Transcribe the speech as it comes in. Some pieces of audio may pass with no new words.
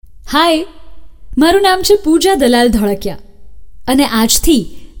હાય, મારું નામ છે પૂજા દલાલ ધોળકિયા અને આજથી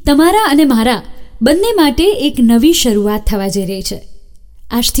તમારા અને મારા બંને માટે એક નવી શરૂઆત થવા જઈ રહી છે.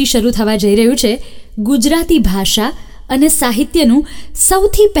 આજથી શરૂ થવા જઈ રહ્યું છે ગુજરાતી ભાષા અને સાહિત્યનું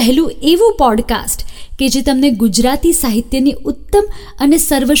સૌથી પહેલું એવું પોડકાસ્ટ કે જે તમને ગુજરાતી સાહિત્યની ઉત્તમ અને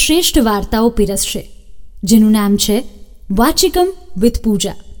સર્વશ્રેષ્ઠ વાર્તાઓ પીરસશે, જેનું નામ છે વાચિકમ વિથ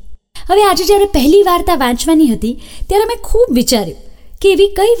પૂજા. હવે આજે જ્યારે પહેલી વાર્તા વાંચવાની હતી ત્યારે મેં ખૂબ વિચાર્યું કે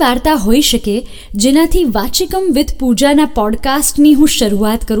એવી કઈ વાર્તા હોઈ શકે જેનાથી વાચિકમ વિથ પૂજાના પોડકાસ્ટની હું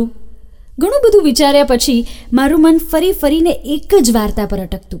શરૂઆત કરું. ઘણું બધું વિચાર્યા પછી મારું મન ફરીને એક જ વાર્તા પર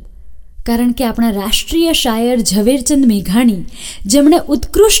અટકતું, કારણ કે આપણા રાષ્ટ્રીય શાયર ઝવેરચંદ મેઘાણી, જેમણે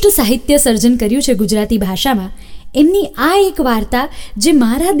ઉત્કૃષ્ટ સાહિત્ય સર્જન કર્યું છે ગુજરાતી ભાષામાં, એમની આ એક વાર્તા જે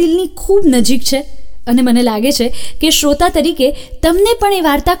મારા દિલની ખૂબ નજીક છે અને મને લાગે છે કે શ્રોતા તરીકે તમને પણ એ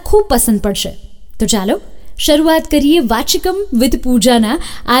વાર્તા ખૂબ પસંદ પડશે. તો ચાલો શરૂઆત કરીએ વાચિકમ વિથ પૂજાના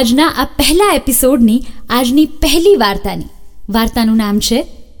આજના આ પહેલા એપિસોડની આજની પહેલી વાર્તાની. વાર્તાનું નામ છે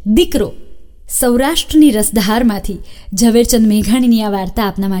દીકરો. સૌરાષ્ટ્રની રસધારમાંથી ઝવેરચંદ મેઘાણીની આ વાર્તા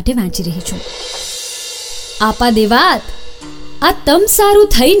આપના માટે વાંચી રહી છું. આપા દેવાત, આ તમ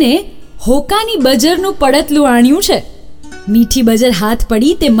સારું થઈને હોકાની બજરનું પડતલું આણ્યું છે. મીઠી બજર હાથ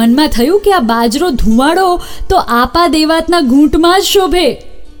પડી તે મનમાં થયું કે આ બાજરો ધુવાડો તો આપા દેવાતના ઘૂંટમાં જ શોભે.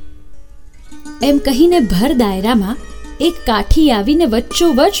 એમ કહીને ભર દાયરામાં એક કાઠી આવીને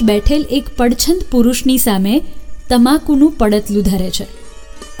વચ્ચોવચ બેઠેલ એક પડછંદ પુરુષની સામે તમાકુનું પડતલું ધરે છે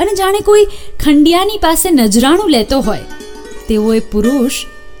અને જાણે કોઈ ખંડિયાની પાસે નજરાણું લેતો હોય તેવો એ પુરુષ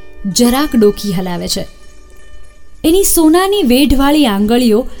જરાક ડોકી હલાવે છે. એની સોનાની વેઢવાળી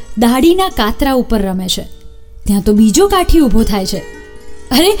આંગળીઓ દાઢીના કાતરા ઉપર રમે છે. ત્યાં તો બીજો કાઠી ઊભો થાય છે.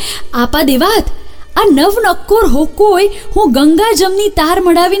 અરે આપા દેવાત, આ નવનક્કોર હોકોય હું ગંગા જમની તાર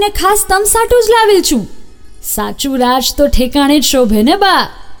મડાવીને ખાસ તમસાટું જ લાવેલ છું. સાચું રાજ તો ઠેકાણે જ શોભે ને બા.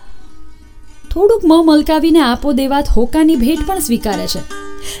 થોડુંક મોં મલકાવીને આપો દેવાત હોકાની ભેટ પણ સ્વીકારે છે.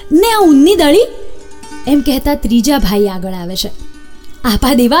 ને આ ઊનની દળી, એમ કહેતા ત્રીજા ભાઈ આગળ આવે છે.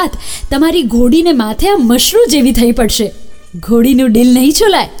 આપા દેવાત, તમારી ઘોડીને માથે આ મશરૂ જેવી થઈ પડશે. ઘોડીનું ડીલ નહીં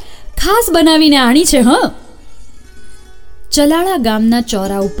છોલાય, ખાસ બનાવીને આણી છે. ચલાળા ગામના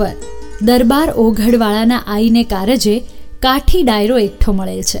ચોરા ઉપર દરબાર ઓઘડવાળાના આઈને કારજે કાઠી ડાયરો એકઠો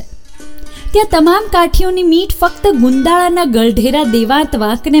મળેલ છે. ત્યાં તમામ કાઠીઓની મીટ ફક્ત ગુંદાળાના ગલઢેરા દેવાત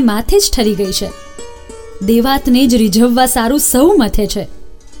વાંકને માથે જ ઠરી ગઈ છે. દેવાતને જ રીઝવવા સારું સૌ મથે છે.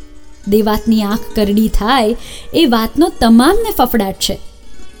 દેવાતની આંખ કરડી થાય એ વાતનો તમામને ફફડાટ છે.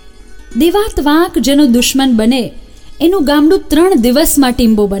 દેવાત વાંક જેનો દુશ્મન બને એનું ગામડું 3 દિવસમાં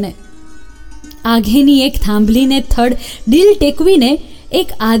ટીંબો બને. આઘેની એક થાંભલીને થડ ડીલ ટેકવીને એક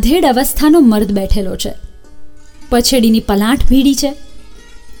આધેડ અવસ્થાનો મર્દ બેઠેલો છે. પછેડીની પલાંઠ ભીડી છે.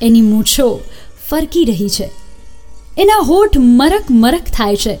 એની મૂછો ફરકી રહી છે. એના હોઠ મરક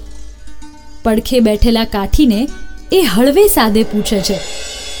થાય છે. પડખે બેઠેલા કાઠીને એ હળવે સાદે પૂછે છે,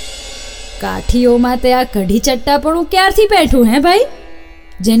 કાઠીઓમાં તે આ કઢી ચટ્ટાપણું ક્યારથી બેઠું હે ભાઈ?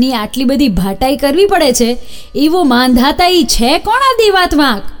 જેની આટલી બધી ભાટાઈ કરવી પડે છે એવો માંધાતાઈ છે કોણ આ દેવાત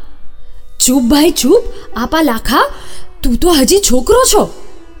વાંક? ચૂપ ભાઈ ચૂપ. આપા લાખા, તું તો હજી છોકરો છો.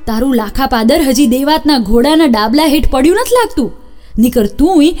 તારું લાખા પાદર હજી દેવાતના ઘોડાના ડાબલા હેઠ પડ્યું નથી લાગતું. નીકળ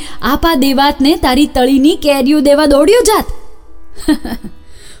તું આપા દેવાતને તારી તળીની કેરીઓ દેવા દોડ્યો જાત.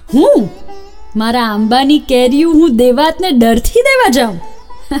 હું મારા આંબાની કેરીઓ હું દેવાતને ડરથી દેવા જાઉં?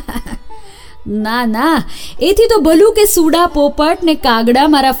 ના, એથી તો ભલું કે સુડા પોપટ ને કાગડા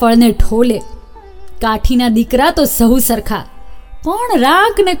મારા ફળને ઠોલે. કાઠીના દીકરા તો સહુ સરખા, કોણ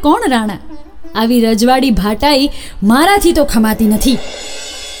રાંક ને કોણ રાણા. આવી રજવાડી ભાટાઈ મારાથી તો ખમાતી નથી.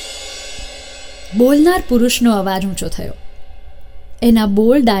 બોલનાર પુરુષનો અવાજ ઊંચો થયો. એના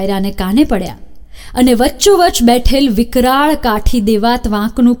બોલ ડાયરાને કાને પડ્યા અને વચ્ચોવચ બેઠેલ વિકરાળ કાઠી દેવાત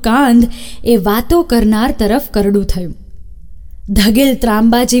વાંકનું કાંધ એ વાતો કરનાર તરફ કરડું થયું. ધગેલ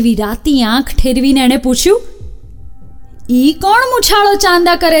ત્રાંબા જેવી રાતી આંખ ઠેરવીને એણે પૂછ્યું, ઈ કોણ મૂછાળો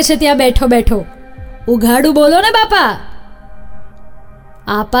ચાંદા કરે છે ત્યાં બેઠો બેઠો? ઉઘાડું બોલો ને બાપા.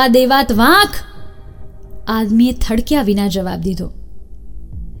 આપા દેવાત વાંક, આદમીએ થડક્યા વિના જવાબ દીધો.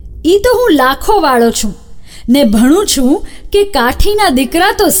 ઈ તો હું લાખો વાળો છું ને ભણું છું કે કાઠીના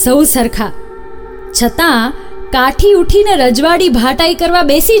દીકરા તો સૌ સરખા. છતાં કાઠી ઉઠીને રજવાડી ભાટાઈ કરવા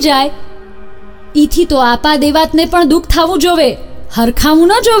બેસી જાય, ઈથી તો આપા દેવાતને પણ દુઃખ થવું જોવે,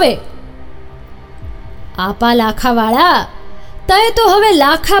 હરખાવું ન જોવે. આપા લાખાવાળા, તય તો હવે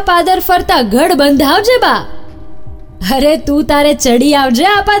લાખા પાદર ફરતા ગઢ બંધાવજે બા. અરે તું તારે ચડી આવજે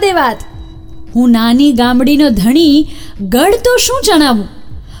આપા દેવાત. હું નાની ગામડીનો ધણી ગઢ તો શું જણાવું,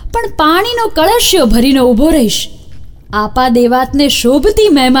 પણ પાણીનો કળશિયો ભરીને ઊભો રહીશ. આપા દેવાતને શોભતી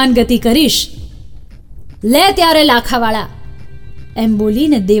મહેમાન ગતિ કરીશ. લે ત્યારે લાખાવાળા, એમ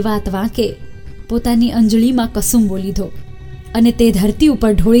બોલીને દેવાત વાંકે પોતાની અંજળીમાં કસુંબો લીધો અને તે ધરતી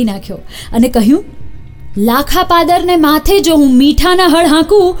ઉપર ઢોળી નાખ્યો અને કહ્યું, લાખા પાદરને માથે જો હું મીઠાના હળ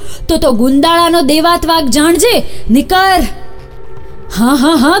હાંકું તો ગુંદાળાનો દેવાત વાગ જાણજે, નિકર. હા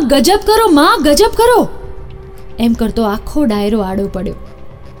હા હા, ગજબ કરો માં, ગજબ કરો, એમ કરતો આખો ડાયરો આડો પડ્યો.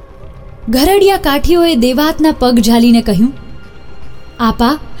 ઘરડિયા કાઠીઓએ દેવાતના પગ ઝાલીને કહ્યું,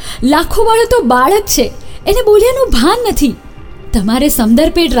 આપા, લાખોવાળો તો બાળક છે, એને બોલ્યાનું ભાન નથી, તમારે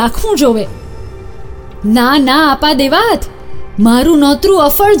સમદરપેટ રાખવું જોવે. ના ના આપા દેવાત, મારું નોતરું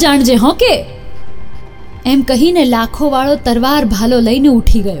અફળ જાણજે હો કે, એમ કહીને લાખોવાળો તરવાર ભાલો લઈને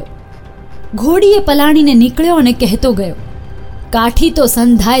ઉઠી ગયો. ઘોડીએ પલાણીને નીકળ્યો અને કહેતો ગયો, કાઠી તો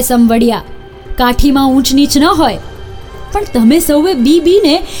સંધાય સમવડિયા, કાઠીમાં ઊંચ નીચ ન હોય, પણ તમે સૌએ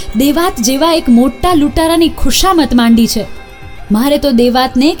બીને દેવાત જેવા એક મોટા લૂંટારાની ખુશામત માંડી છે. મારે તો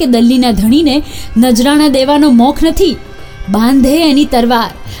દેવાતને કે દલ્લીના ધણીને નજરાણા દેવાનો મોખ નથી. બાંધે એની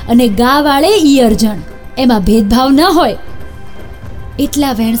તરવાર અને ગા વાળે ઈ અર્જણ, એમાં ભેદભાવ ન હોય.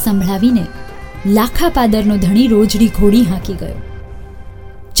 એટલા વેણ સંભળાવીને લાખા પાદરનો ધણી રોજડી ઘોડી હાંકી ગયો.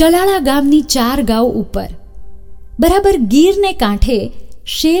 ચલાળા ગામની 4 ગાંવ ઉપર બરાબર ગીરને કાંઠે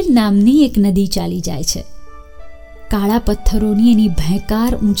શેર નામની એક નદી ચાલી જાય છે. કાળા પથ્થરોની એની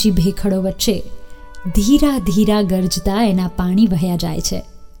ભેંકાર ઊંચી ભેખડો વચ્ચે ધીરા ધીરા ગરજતા એના પાણી વહ્યા જાય છે,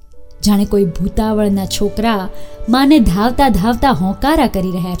 જાણે કોઈ ભૂતાવળના છોકરા માને ધાવતા ધાવતા હોંકારા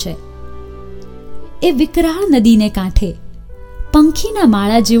કરી રહ્યા છે. એ વિકરાળ નદીને કાંઠે પંખીના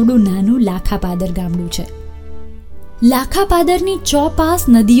માળા જેવડું નાનું લાખાપાદર ગામડું છે. લાખાપાદરની ચોપાસ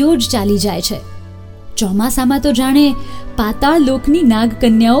નદીઓ જ ચાલી જાય છે. ચોમાસામાં તો જાણે પાતાળ લોકની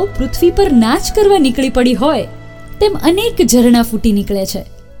નાગકન્યાઓ પૃથ્વી પર નાચ કરવા નીકળી પડી હોય તેમ અનેક ઝરણા ફૂટી નીકળે છે.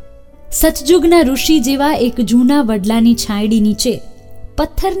 સતયુગના ઋષિ જેવા એક જૂના વડલાની છાંયડી નીચે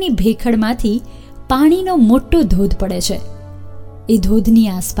પથ્થરની ભેખડમાંથી પાણીનો મોટો ધોધ પડે છે. એ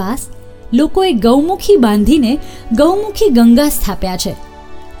ધોધની આસપાસ લોકોએ ગૌમુખી બાંધીને ગૌમુખી ગંગા સ્થાપ્યા છે.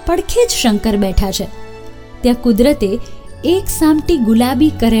 પડખે જ શંકર બેઠા છે. ત્યાં કુદરતે એક સામટી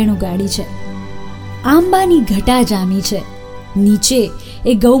ગુલાબી કરેણું ગાડી છે. આંબાની ઘટા જામી છે. નીચે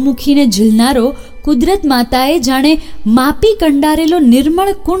એ ગૌમુખીને ઝીલનારો કુદરત માતાએ જાણે માપી કંડારેલો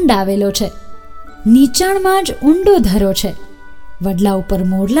નિર્મળ કુંડ આવેલો છે. નીચાણમાં જ ઊંડો ધરો છે. વડલા ઉપર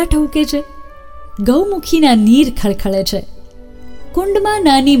મોરલા ઠવકે છે. ગૌમુખીના નીર ખળખળે છે. કુંડમાં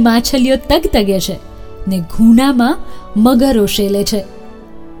નાની માછલીઓ તગતગે છે ને ઘૂણામાં મગરો શેલે છે.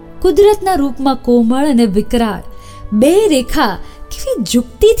 કુદરતના રૂપમાં કોમળ અને વિકરાળ 2 રેખા કેવી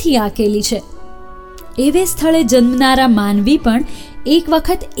જુક્તિથી આંકેલી છે. એવે સ્થળે જન્મનારા માનવી પણ એક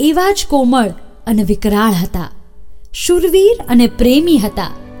વખત એવા જ કોમળ અને વિકરાળ હતા. શૂરવીર અને પ્રેમી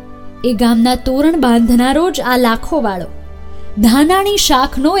હતા. એ ગામના તોરણ બાંધનારો જ આ લાખોવાળો ધાનાણી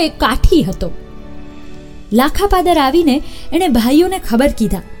શાખનો એક કાઠી હતો. લાખાપાદર આવીને એણે ભાઈઓને ખબર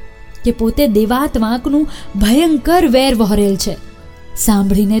કીધા કે પોતે દેવાત વાંકનું ભયંકર વેર વહોરેલ છે.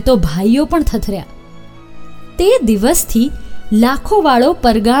 સાંભળીને તો ભાઈઓ પણ થથર્યા. તે દિવસથી લાખોવાળો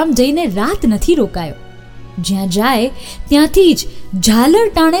પરગામ જઈને રાત નથી રોકાયો. જ્યાં જાય ત્યાંથી જ ઝાલર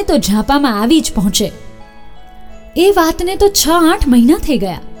ટાણે તો ઝાંપામાં આવી જ પહોંચે. એ વાતને તો 6-8 મહિના થઈ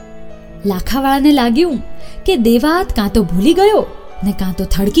ગયા. લાખાવાળાને લાગ્યું કે દેવાત કાં તો ભૂલી ગયો ને કાં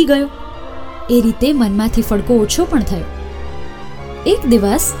તો થડકી ગયો. એ રીતે મનમાંથી ફડકો ઓછો પણ થયો. એક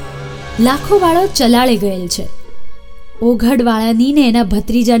દિવસ લાખોવાળો ચલાળે ગયેલ છે. ઓઘડવાળાની ને એના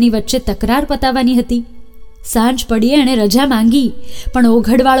ભત્રીજાની વચ્ચે તકરાર પતાવવાની હતી. સાંજ પડીએ એણે રજા માંગી, પણ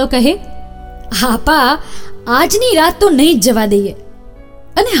ઓઘડવાળો કહે, હાપા, આજની રાત તો નહીં જ જવા દઈએ.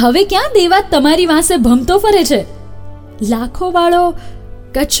 અને હવે ક્યાં દેવાત તમારી વાંસે ભમતો ફરે છે? લાખોવાળો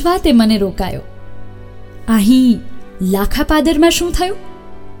કચવાતે મને રોકાયો. અહીં લાખાપાદરમાં શું થયું?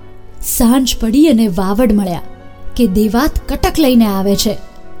 સાંજ પડી અને વાવડ મળ્યા કે દેવાત કટક લઈને આવે છે.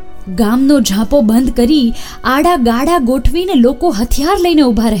 ગામનો ઝાંપો બંધ કરી આડા ગાડા ગોઠવીને લોકો હથિયાર લઈને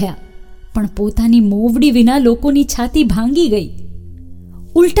ઊભા રહ્યા, પણ પોતાની મોવડી વિના લોકોની છાતી ભાંગી ગઈ.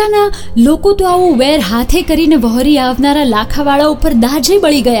 ઉલટાના લોકો તો આવું વેર હાથે કરીને વહોરી આવનારા લાખાવાળા ઉપર દાજે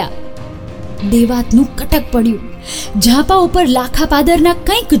બળી ગયા. દેવાતનું કટક પડ્યું. ઝાંપા ઉપર લાખાપાદરના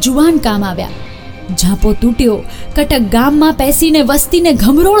કંઈક જુવાન કામ આવ્યા. ઝાંપો તૂટ્યો. કટક ગામમાં પેસીને વસ્તીને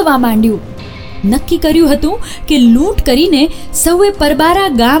ઘમરોળવા માંડ્યું. નક્કી કર્યું હતું કે લૂંટ કરીને સૌએ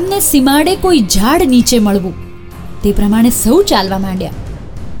પરબારા ગામને સીમાડે કોઈ ઝાડ નીચે મળવું. તે પ્રમાણે સૌ ચાલવા માંડ્યા.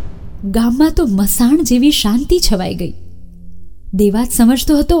 ગામમાં તો મસાણ જેવી શાંતિ છવાઈ ગઈ. દેવાત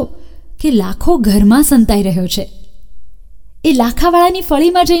સમજતો હતો કે લાખો ઘરમાં સંતાઈ રહ્યો છે. એ લાખાવાળાની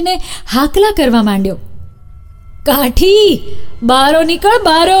ફળીમાં જઈને હાકલા કરવા માંડ્યો, કાઠી, બારો નીકળ,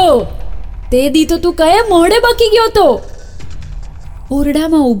 બારો! તે દી તો તું કયા મોઢે બકી ગયો તો?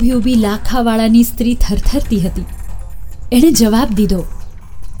 ઓરડામાં ઊભી ઊભી લાખાવાળાની સ્ત્રી થરથરતી હતી. એણે જવાબ દીધો,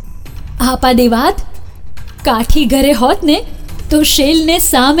 આપા દેવાત, કાઠી ઘરે હોત ને તો શેલને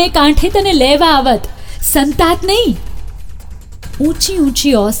સામે કાંઠે તને લેવા આવત, સંતાત નહીં. ઊંચી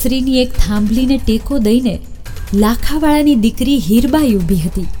ઊંચી ઓસરીની એક થાંભલીને ટેકો દઈને લાખાવાળાની દીકરી હીરબાઈ ઊભી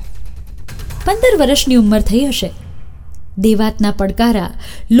હતી. 15 વર્ષની ઉંમર થઈ હશે. દેવાતના પડકારા,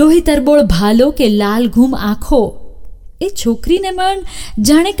 લોહી તરબોળ ભાલો કે લાલ ઘૂમ આંખો, એ છોકરીને મન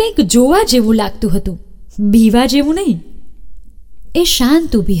જાણે કંઈક જોવા જેવું લાગતું હતું, બીવા જેવું નહીં. એ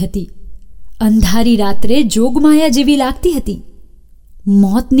શાંત ઊભી હતી. અંધારી રાત્રે જોગમાયા જેવી લાગતી હતી.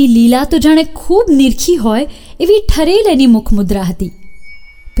 મોતની લીલા તો જાણે ખૂબ નિરખી હોય એવી ઠરેલ એની મુખમુદ્રા હતી.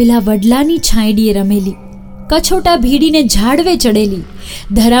 પેલા વડલાની છાંયડીએ રમેલી, કછોટા ભીડીને ઝાડવે ચડેલી,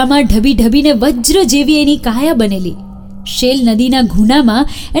 ધરામાં ઢબી ઢબીને વજ્ર જેવી એની કાયા બનેલી. શેલ નદીના ઘૂનામાં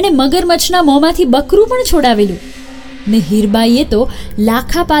એણે મગરમચ્છના મોંમાંથી બકરું પણ છોડાવેલું. ને હીરબાઈએ તો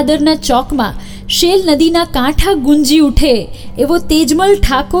લાખા પાદરના ચોકમાં શેલ નદીના કાંઠા ગુંજી ઉઠે એવો તેજમલ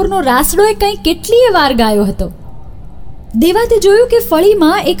ઠાકોરનો રાસડોએ કંઈ કેટલીય વાર ગાયો હતો. દેવાતે જોયું કે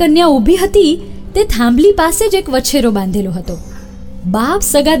ફળીમાં એક કન્યા ઊભી હતી. તે થાંભલી પાસે જ એક વછેરો બાંધેલો હતો. બાપ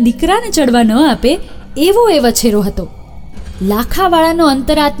સગા દીકરાને ચડવા ન આપે એવો એ વછેરો હતો. લાખાવાળાનો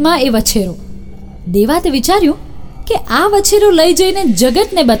અંતરાત્મા એ વછેરો. દેવાતે વિચાર્યું કે આ વછેરો લઈ જઈને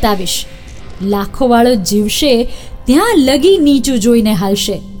જગતને બતાવીશ. લાખોવાળો જીવશે ત્યાં લગી નીચું જોઈને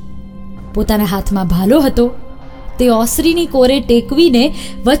હાલશે. પોતાના હાથમાં ભાલો હતો. તે ઓસરીની કોરે ટેકવીને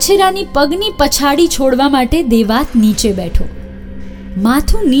વછેરાની પગની પછાડી છોડવા માટે દેવાત નીચે બેઠો.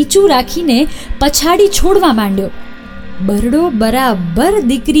 માથું નીચું રાખીને પછાડી છોડવા માંડ્યો. બરડો બરાબર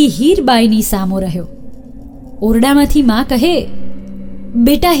દીકરી હીરબાઈની સામો રહ્યો. ઓરડામાંથી માં કહે,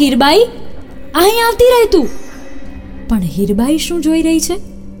 બેટા હીરબાઈ, અહીં આવતી રહે તું. પણ હીરબાઈ શું જોઈ રહી છે?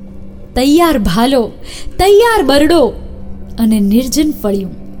 તૈયાર ભાલો, તૈયાર બરડો અને નિર્જન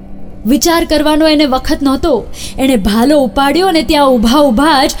ફળિયું. વિચાર કરવાનો એને વખત નહોતો. એણે ભાલો ઉપાડ્યો અને ત્યાં ઊભા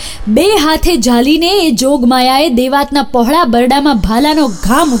ઊભા જ 2 હાથે ઝાલીને એ જોગમાયાએ દેવાતના પહોળા બરડામાં ભાલાનો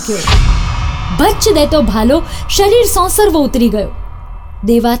ઘા મૂક્યો. ભચ્ચ દેતો ભાલો શરીર સોંસરવો ઉતરી ગયો.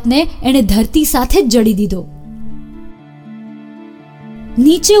 દેવાતને એણે ધરતી સાથે જ જડી દીધો.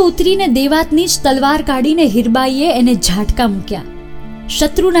 નીચે ઉતરીને દેવાતની જ તલવાર કાઢીને હીરબાઈએ એને ઝાટકા મૂક્યા.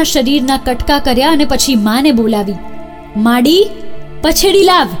 શત્રુના શરીરના કટકા કર્યા અને પછી માને બોલાવી, માડી, પછેડી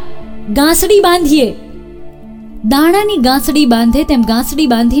લાવ, ગાંસડી બાંધીએ. દાણાની ગાંસડી બાંધે તેમ ગાંસડી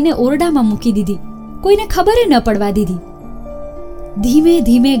બાંધીને ઓરડામાં મૂકી દીધી. કોઈને ખબરે ન પડવા દીધી. ધીમે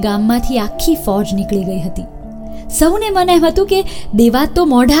ધીમે ગામમાંથી આખી ફોજ નીકળી ગઈ હતી. સૌને મને એમ હતું કે દેવાત તો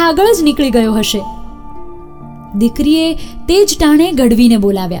મોઢા આગળ જ નીકળી ગયો હશે. દીકરીએ તે જ ટાણે ગઢવીને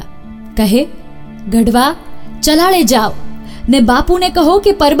બોલાવ્યા. કહે, ગઢવા, ચલાળે જાઓ ને બાપુને કહો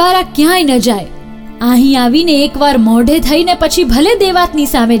કે પરબારા ક્યાંય ન જાય. અહીં આવીને એકવાર મોઢે થઈને પછી ભલે દેવાતની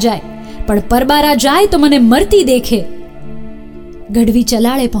સામે જાય, પણ પરબારા જાય તો મને મરતી દેખે. ગઢવી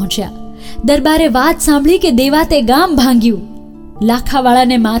ચલાળે પહોંચ્યા. દરબારે વાત સાંભળી કે દેવાતે ગામ ભાંગ્યું.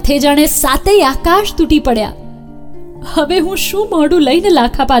 લાખાવાળાને માથે જાણે 7 આકાશ તૂટી પડ્યા. હવે હું શું મોઢું લઈને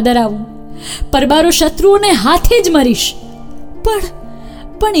લાખા પાદર આવું? પરબારો શત્રુઓને હાથે જ મરીશ.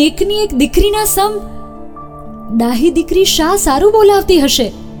 પણ એકની એક દીકરીના સમ ડાહી દીકરી શા સારું બોલાવતી હશે?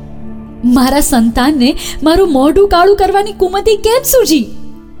 મારા સંતાનને મારું મોઢું કાળું કરવાની કુમતી કેમ સૂજી?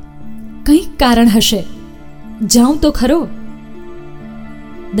 કંઈક કારણ હશે. જાઉં તો ખરો.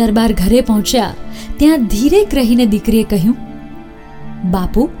 દરબાર ઘરે પહોંચ્યા ત્યાં ધીરે રહીને દીકરીએ કહ્યું,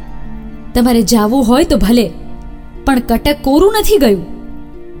 બાપુ, તમારે જાવું હોય તો ભલે, પણ કટક કોરું નથી ગયું.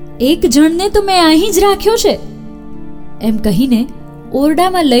 એક જણને તો મેં અહીં જ રાખ્યો છે. એમ કહીને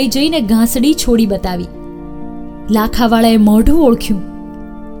ઓરડામાં લઈ જઈને ઘાસડી છોડી બતાવી. લાખાવાળાએ મોઢું ઓળખ્યું.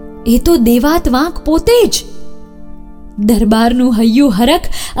 એ તો દેવાત વાંક પોતે જ. દરબારનું હૈયું હરખ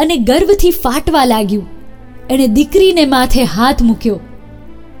અને ગર્વથી ફાટવા લાગ્યું. એણે દીકરીને માથે હાથ મૂક્યો.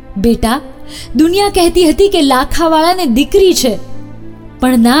 બેટા, દુનિયા કહેતી હતી કે લાખાવાળાને દીકરી છે,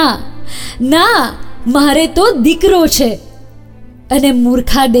 પણ ના, મારે તો દીકરો છે. અને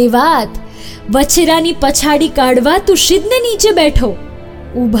મૂર્ખા દેવાત, વછેરાની પછાડી કાઢવા તું શીદને નીચે બેઠો.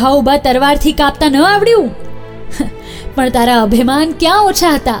 ઊભા ઊભા તરવારથી કાપતા ન આવડ્યું? પણ તારા અભિમાન ક્યાં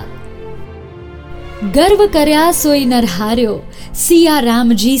ઓછા હતા? ગર્વ કર્યા સોઈ નર હાર્યો, સિયા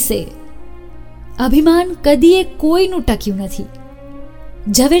રામજી સે. અભિમાન કદીએ કોઈનું ટક્યું નથી.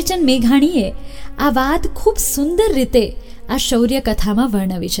 ઝવેરચંદ મેઘાણીએ આ વાત ખૂબ સુંદર રીતે આ શૌર્ય કથામાં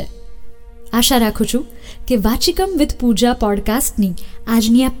વર્ણવી છે. આશા રાખું છું કે વાચિકમ વિથ પૂજા પોડકાસ્ટની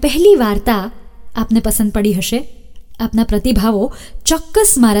આજની આ પહેલી વાર્તા આપને પસંદ પડી હશે. આપના પ્રતિભાવો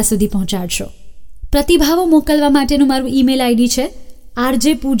ચોક્કસ મારા સુધી પહોંચાડશો. પ્રતિભાવો મોકલવા માટેનું મારું ઈમેલ આઈડી છે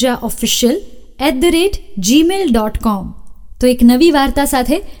rjpoojaofficial@gmail.com. તો એક નવી વાર્તા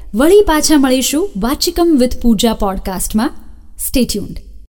સાથે વળી પાછા મળીશું વાચિકમ વિથ પૂજા પોડકાસ્ટમાં. Stay tuned.